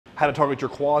how to target your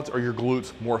quads or your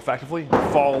glutes more effectively.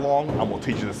 Follow along, I'm gonna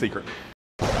teach you the secret.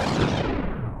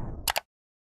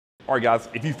 All right guys,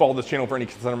 if you follow this channel for any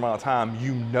considerable amount of time,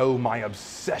 you know my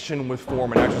obsession with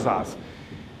form and exercise.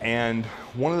 And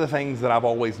one of the things that I've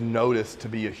always noticed to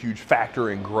be a huge factor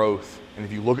in growth, and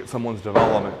if you look at someone's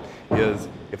development, is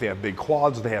if they have big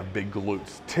quads or they have big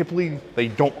glutes. Typically, they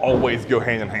don't always go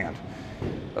hand in hand.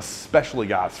 Especially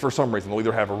guys, for some reason, they'll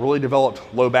either have a really developed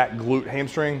low back glute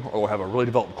hamstring or they'll have a really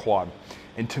developed quad.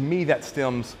 And to me, that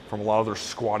stems from a lot of their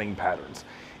squatting patterns.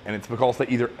 And it's because they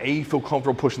either A, feel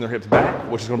comfortable pushing their hips back,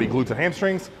 which is gonna be glutes and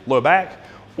hamstrings, low back,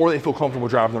 or they feel comfortable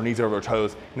driving their knees over their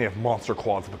toes and they have monster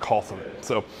quads because of it.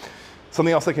 So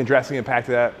something else that can drastically impact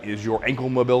that is your ankle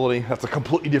mobility. That's a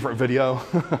completely different video,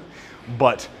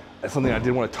 but that's something I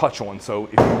did want to touch on. So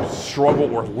if you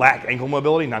struggle or lack ankle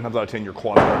mobility, 9 times out of 10, your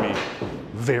quads are gonna be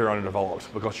very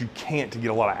underdeveloped because you can't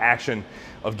get a lot of action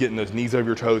of getting those knees over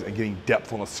your toes and getting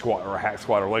depth on a squat or a hack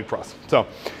squat or leg press. So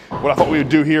what I thought we would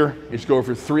do here is go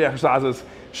over 3 exercises,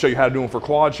 show you how to do them for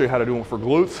quads, show you how to do them for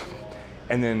glutes,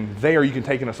 and then there you can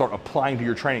take and start applying to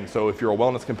your training. So if you're a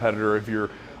wellness competitor, if you're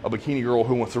a bikini girl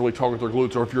who wants to really target their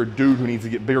glutes, or if you're a dude who needs to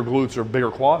get bigger glutes or bigger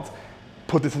quads,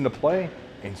 put this into play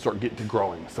and start getting to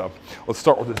growing. So let's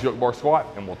start with this yoke bar squat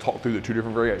and we'll talk through the 2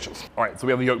 different variations. All right, so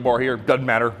we have the yoke bar here. Doesn't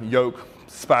matter, yoke,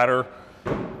 spider,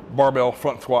 barbell,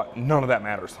 front squat, none of that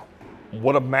matters.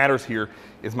 What matters here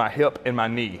is my hip and my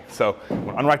knee. So I'm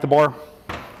gonna unrack the bar.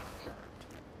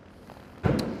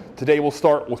 Today we'll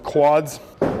start with quads.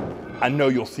 I know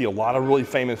you'll see a lot of really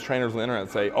famous trainers on the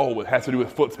internet say, oh, it has to do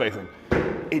with foot spacing.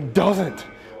 It doesn't.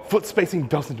 Foot spacing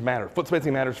doesn't matter. Foot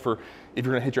spacing matters for if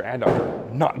you're gonna hit your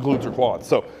adductor, not glutes or quads.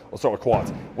 So let's start with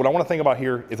quads. What I wanna think about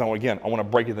here is, I wanna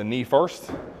break at the knee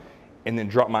first, and then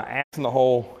drop my ass in the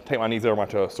hole, take my knees over my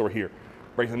toes. So we're here.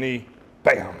 Break the knee,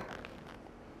 bam.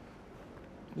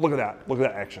 Look at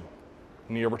that action.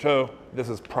 Knee over toe, this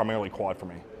is primarily quad for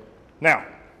me. Now,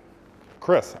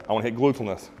 Chris, I wanna hit glutes on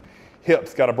this.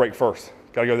 Hips, gotta break first.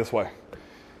 Gotta go this way.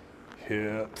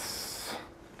 Hips.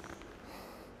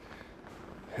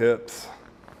 Hips.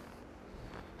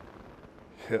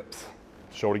 Hips.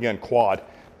 Show it again, quad.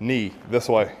 Knee, this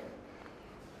way.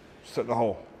 Sit in the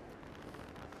hole.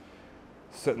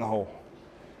 Sit in the hole.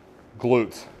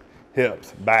 Glutes,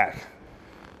 hips, back.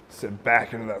 Sit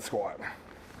back into that squat.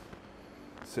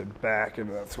 Sit back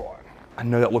into that squat. I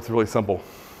know that looks really simple,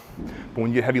 but when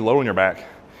you get heavy load on your back,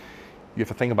 you have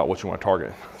to think about what you want to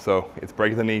target. So it's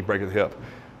break at the knee, break at the hip.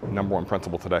 Number 1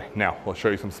 principle today. Now, let's show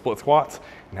you some split squats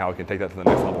and how we can take that to the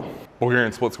next level.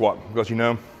 Bulgarian split squat, because you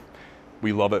know,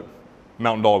 we love it.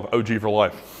 Mountain dog, OG for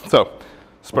life. So,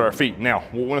 spread our feet. Now,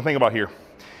 what we want to think about here,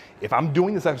 if I'm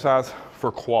doing this exercise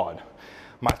for quad,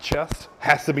 my chest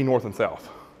has to be north and south.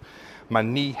 My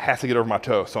knee has to get over my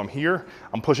toe. So I'm here,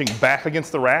 I'm pushing back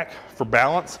against the rack for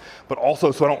balance, but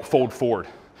also so I don't fold forward.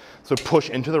 So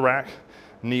push into the rack,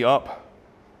 knee up,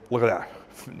 look at that.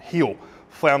 Heel,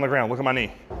 flat on the ground, look at my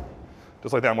knee.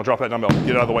 Just like that, I'm gonna drop that dumbbell, get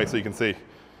it out of the way so you can see.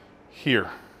 Here.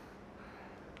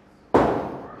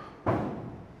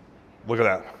 Look at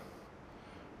that.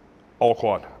 All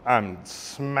quad. I'm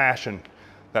smashing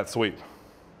that sweep.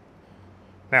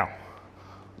 Now,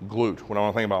 glute, what I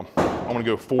wanna think about. I wanna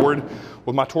go forward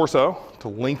with my torso to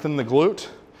lengthen the glute,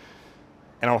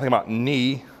 and I wanna think about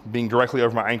knee being directly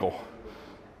over my ankle.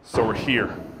 So we're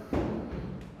here.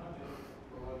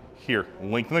 Here,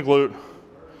 lengthen the glute,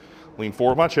 lean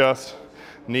forward with my chest,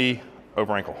 knee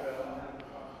over ankle.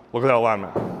 Look at that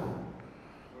alignment.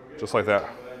 Just like that.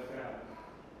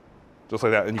 Just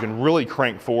like that, and you can really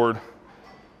crank forward.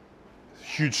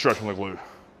 Huge stretch on the glute.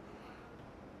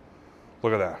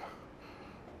 Look at that.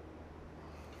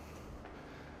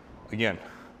 Again,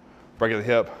 break at the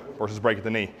hip versus break at the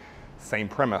knee. Same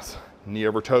premise, knee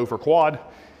over toe for quad,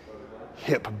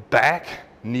 hip back,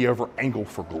 knee over ankle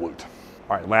for glute.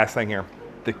 All right, last thing here,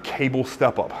 the cable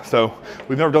step up. So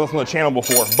we've never done this on the channel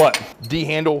before, but D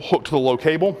handle hooked to the low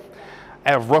cable.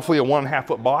 I have roughly a 1.5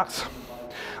 foot box.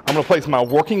 I'm gonna place my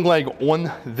working leg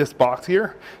on this box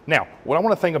here. Now, what I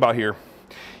wanna think about here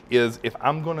is if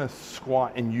I'm gonna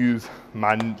squat and use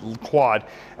my quad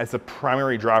as the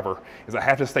primary driver, is I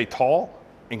have to stay tall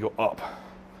and go up.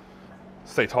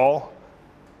 Stay tall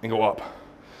and go up.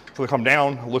 So I come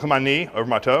down, look at my knee over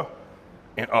my toe,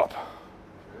 and up.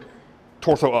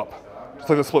 Torso up, just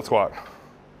like a split squat.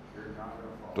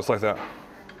 Just like that.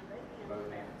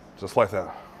 Just like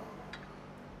that.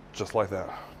 Just like that.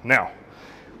 Now,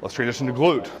 let's transition to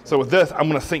glute. So with this, I'm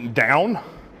gonna sink down,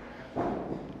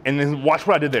 and then watch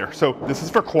what I did there. So this is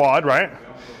for quad, right?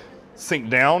 Sink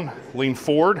down, lean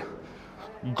forward,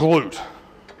 glute.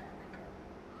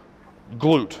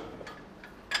 Glute.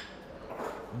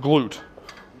 glute.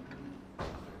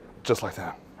 Just like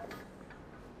that.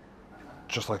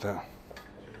 Just like that.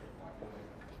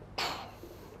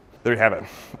 There you have it.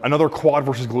 Another quad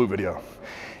versus glute video.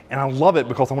 And I love it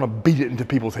because I want to beat it into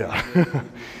people's head.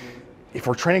 If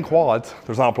we're training quads,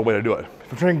 there's an optimal way to do it.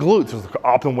 If we're training glutes, there's an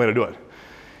optimal way to do it.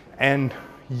 And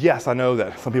yes, I know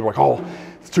that some people are like, oh,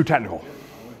 it's too technical.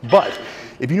 But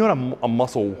if you know how a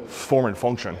muscle form and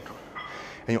function,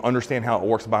 and you understand how it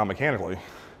works biomechanically,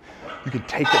 you can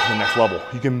take that to the next level.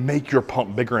 You can make your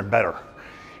pump bigger and better.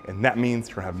 And that means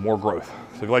you're gonna have more growth.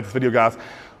 So if you like this video, guys,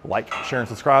 like, share, and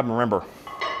subscribe. And remember,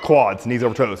 quads, knees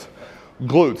over toes.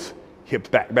 Glutes, hips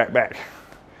back, back, back.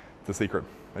 It's the secret.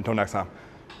 Until next time,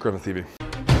 Griffith TV.